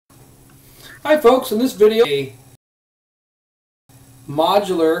Hi folks, in this video a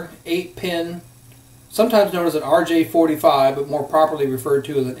modular 8-pin, sometimes known as an RJ45 but more properly referred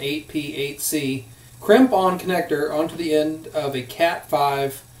to as an 8P8C crimp-on connector onto the end of a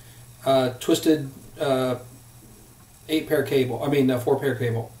Cat5 twisted 4-pair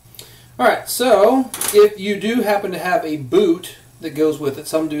cable. Alright, so if you do happen to have a boot that goes with it,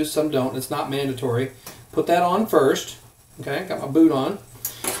 some do, some don't, it's not mandatory, put that on first. Okay, got my boot on.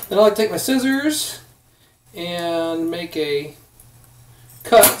 Then I like to take my scissors and make a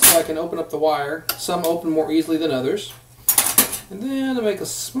cut so I can open up the wire. Some open more easily than others. And then I make a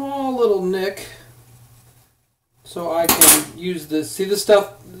small little nick so I can use this. See this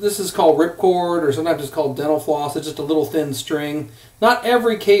stuff? This is called ripcord, or sometimes it's called dental floss. It's just a little thin string. Not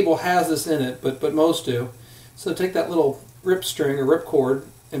every cable has this in it, but most do. So take that little rip string or ripcord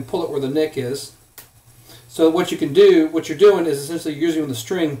and pull it where the nick is. So what you can do, what you're doing is essentially using the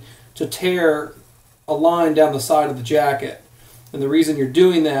string to tear a line down the side of the jacket. And the reason you're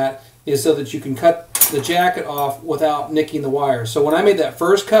doing that is so that you can cut the jacket off without nicking the wires. So when I made that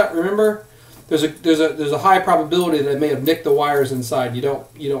first cut, remember, there's a high probability that I may have nicked the wires inside. You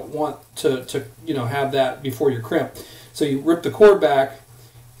don't want to have that before you crimp. So you rip the cord back,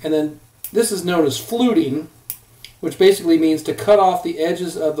 and then this is known as fluting, which basically means to cut off the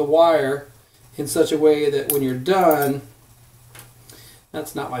edges of the wire in such a way that when you're done,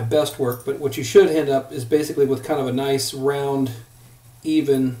 that's not my best work, but what you should end up is basically with kind of a nice round,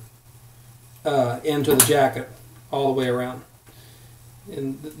 even end to the jacket all the way around.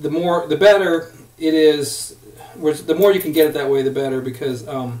 And the better it is, the more you can get it that way, the better, because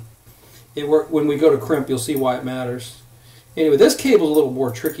when we go to crimp, you'll see why it matters. Anyway, this cable is a little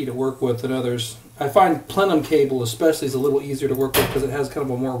more tricky to work with than others. I find plenum cable especially is a little easier to work with because it has kind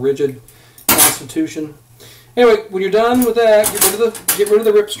of a more rigid constitution. Anyway, when you're done with that, get rid of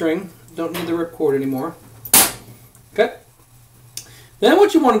the rip string. Don't need the rip cord anymore. Okay. Then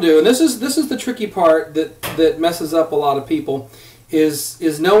what you want to do, and this is the tricky part that messes up a lot of people,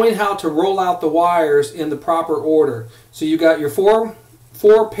 is knowing how to roll out the wires in the proper order. So you got your four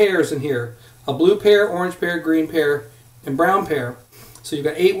pairs in here: a blue pair, orange pair, green pair, and brown pair. So you've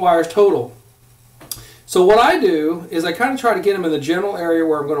got 8 wires total. So what I do is I kind of try to get them in the general area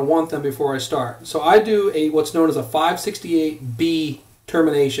where I'm going to want them before I start. So I do what's known as a 568B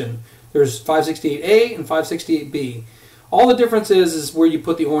termination. There's 568A and 568B. All the difference is where you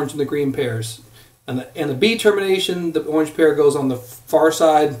put the orange and the green pairs. And the B termination, the orange pair goes on the far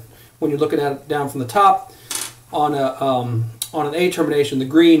side when you're looking at it down from the top. On an A termination, the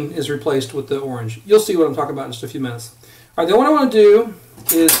green is replaced with the orange. You'll see what I'm talking about in just a few minutes. All right, then what I want to do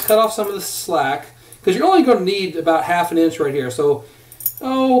is cut off some of the slack, because you're only going to need about ½ an inch right here. So,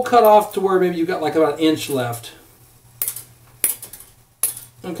 cut off to where maybe you've got like about 1 inch left.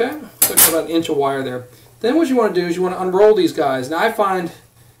 Okay, so got about 1 inch of wire there. Then what you want to do is you want to unroll these guys. Now I find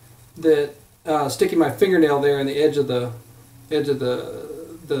that sticking my fingernail there in the edge of the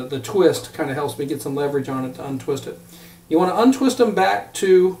twist kind of helps me get some leverage on it to untwist it. You want to untwist them back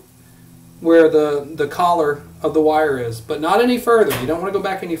to where the collar of the wire is, but not any further. You don't want to go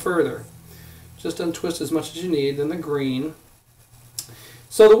back any further. Just untwist as much as you need. Then the green.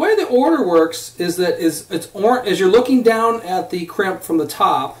 So the way the order works is that as you're looking down at the crimp from the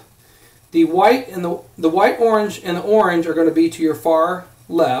top, the white and the white, orange, and the orange are going to be to your far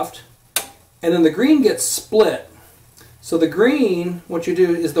left, and then the green gets split. So the green, what you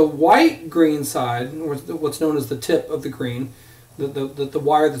do is the white green side, or what's known as the tip of the green, the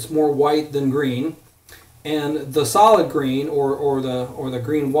wire that's more white than green, and the solid green, or the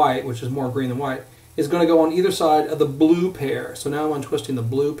green white, which is more green than white, is going to go on either side of the blue pair. So now I'm untwisting the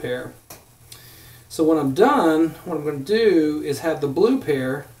blue pair. So when I'm done, what I'm going to do is have the blue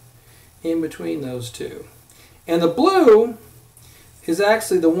pair in between those two. And the blue is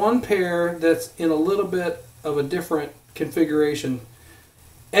actually the one pair that's in a little bit of a different configuration.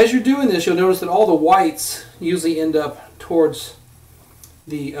 As you're doing this, you'll notice that all the whites usually end up towards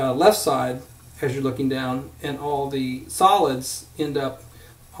the left side as you're looking down, and all the solids end up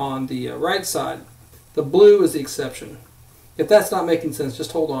on the right side. The blue is the exception. If that's not making sense,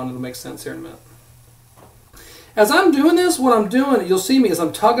 just hold on, it'll make sense here in a minute. As I'm doing this, what I'm doing, you'll see me as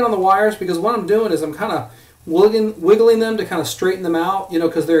I'm tugging on the wires, because what I'm doing is I'm kind of wiggling them to kind of straighten them out,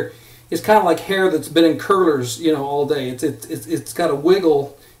 because it's kind of like hair that's been in curlers, all day. It's got a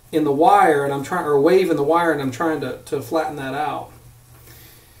wiggle in the wire, and or a wave in the wire, and I'm trying to flatten that out.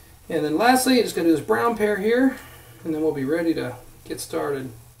 And then lastly, I'm just going to do this brown pair here, and then we'll be ready to get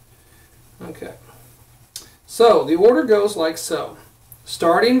started. Okay. So the order goes like so.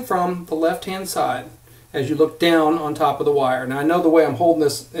 Starting from the left-hand side, as you look down on top of the wire. Now I know the way I'm holding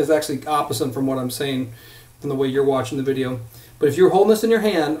this is actually opposite from what I'm saying from the way you're watching the video. But if you're holding this in your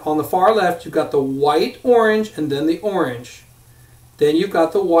hand, on the far left you've got the white, orange, and then the orange. Then you've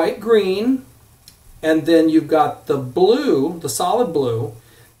got the white, green, and then you've got the blue, the solid blue.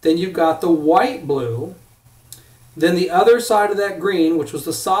 Then you've got the white blue. Then the other side of that green, which was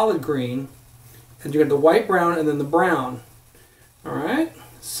the solid green, and you got the white, brown, and then the brown. All right.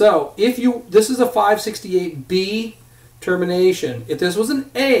 So this is a 568B termination. If this was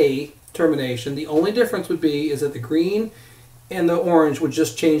an A termination, the only difference would be is that the green and the orange would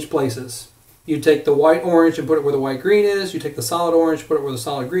just change places. You take the white orange and put it where the white green is. You take the solid orange, put it where the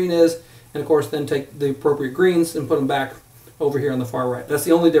solid green is, and of course then take the appropriate greens and put them back over here on the far right. That's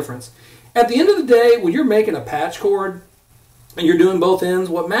the only difference. At the end of the day, when you're making a patch cord and you're doing both ends,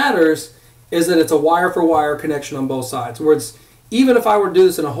 what matters is that it's a wire-for-wire connection on both sides. Where it's, even if I were to do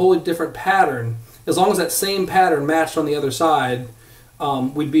this in a wholly different pattern, as long as that same pattern matched on the other side,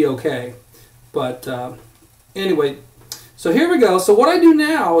 we'd be okay. But anyway, so here we go. So what I do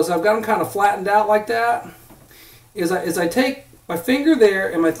now is I've got them kind of flattened out like that, is I take my finger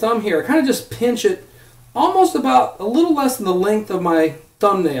there and my thumb here, I kind of just pinch it almost about a little less than the length of my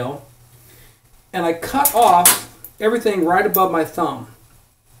thumbnail, and I cut off everything right above my thumb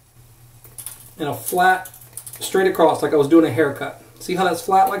in a flat, straight across, like I was doing a haircut. See how that's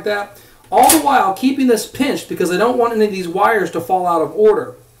flat like that? All the while keeping this pinched because I don't want any of these wires to fall out of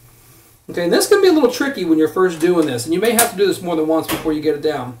order. Okay, and this can be a little tricky when you're first doing this, and you may have to do this more than once before you get it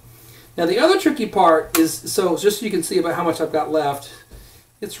down. Now the other tricky part is, so just so you can see about how much I've got left,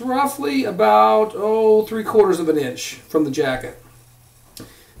 it's roughly about, 3/4 of an inch from the jacket.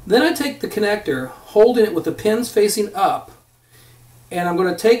 Then I take the connector, holding it with the pins facing up, and I'm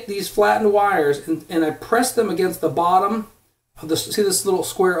going to take these flattened wires and I press them against the bottom of the, see this little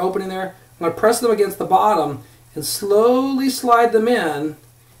square opening there? I'm going to press them against the bottom and slowly slide them in,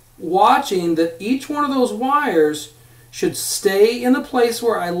 watching that each one of those wires should stay in the place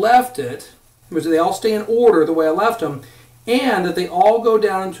where I left it, because they all stay in order the way I left them, and that they all go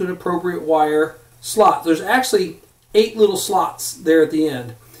down into an appropriate wire slot. There's actually 8 little slots there at the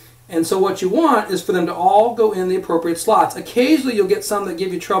end. And so what you want is for them to all go in the appropriate slots. Occasionally you'll get some that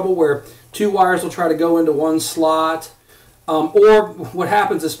give you trouble where 2 wires will try to go into 1 slot. Or what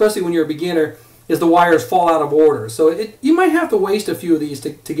happens, especially when you're a beginner, is the wires fall out of order. So you might have to waste a few of these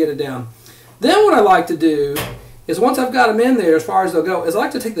to get it down. Then what I like to do is, once I've got them in there as far as they'll go, is I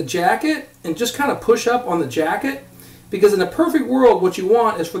like to take the jacket and just kind of push up on the jacket. Because in a perfect world, what you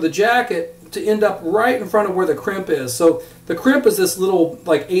want is for the jacket to end up right in front of where the crimp is. So the crimp is this little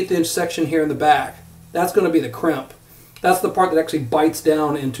like 1/8 inch section here in the back. That's going to be the crimp. That's the part that actually bites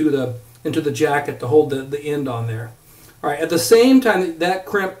down into the jacket to hold the end on there. All right. At the same time that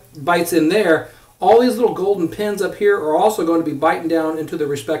crimp bites in there, all these little golden pins up here are also going to be biting down into the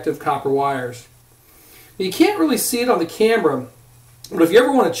respective copper wires. Now, you can't really see it on the camera, but if you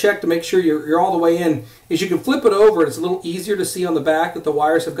ever want to check to make sure you're all the way in, is you can flip it over and it's a little easier to see on the back that the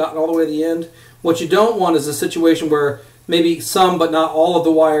wires have gotten all the way to the end. What you don't want is a situation where maybe some but not all of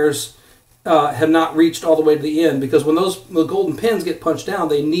the wires have not reached all the way to the end, because when the golden pins get punched down,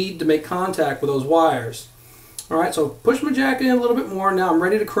 they need to make contact with those wires. All right, so push my jacket in a little bit more. Now I'm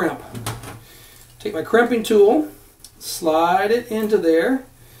ready to crimp. Take my crimping tool, slide it into there,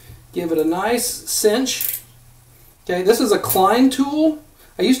 give it a nice cinch. Okay, this is a Klein tool.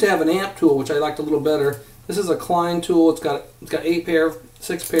 I used to have an amp tool, which I liked a little better. This is a Klein tool. It's got 8 pair,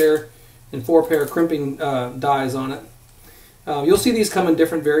 6 pair, and 4 pair crimping dies on it. You'll see these come in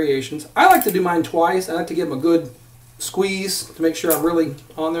different variations. I like to do mine twice. I like to give them a good squeeze to make sure I'm really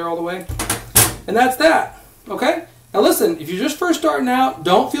on there all the way. And that's that. Okay? Now listen, if you're just first starting out,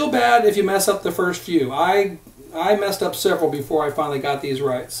 don't feel bad if you mess up the first few. I messed up several before I finally got these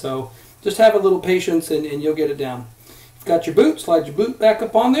right. So just have a little patience and you'll get it down. You've got your boot, slide your boot back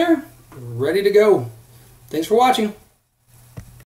up on there, ready to go. Thanks for watching.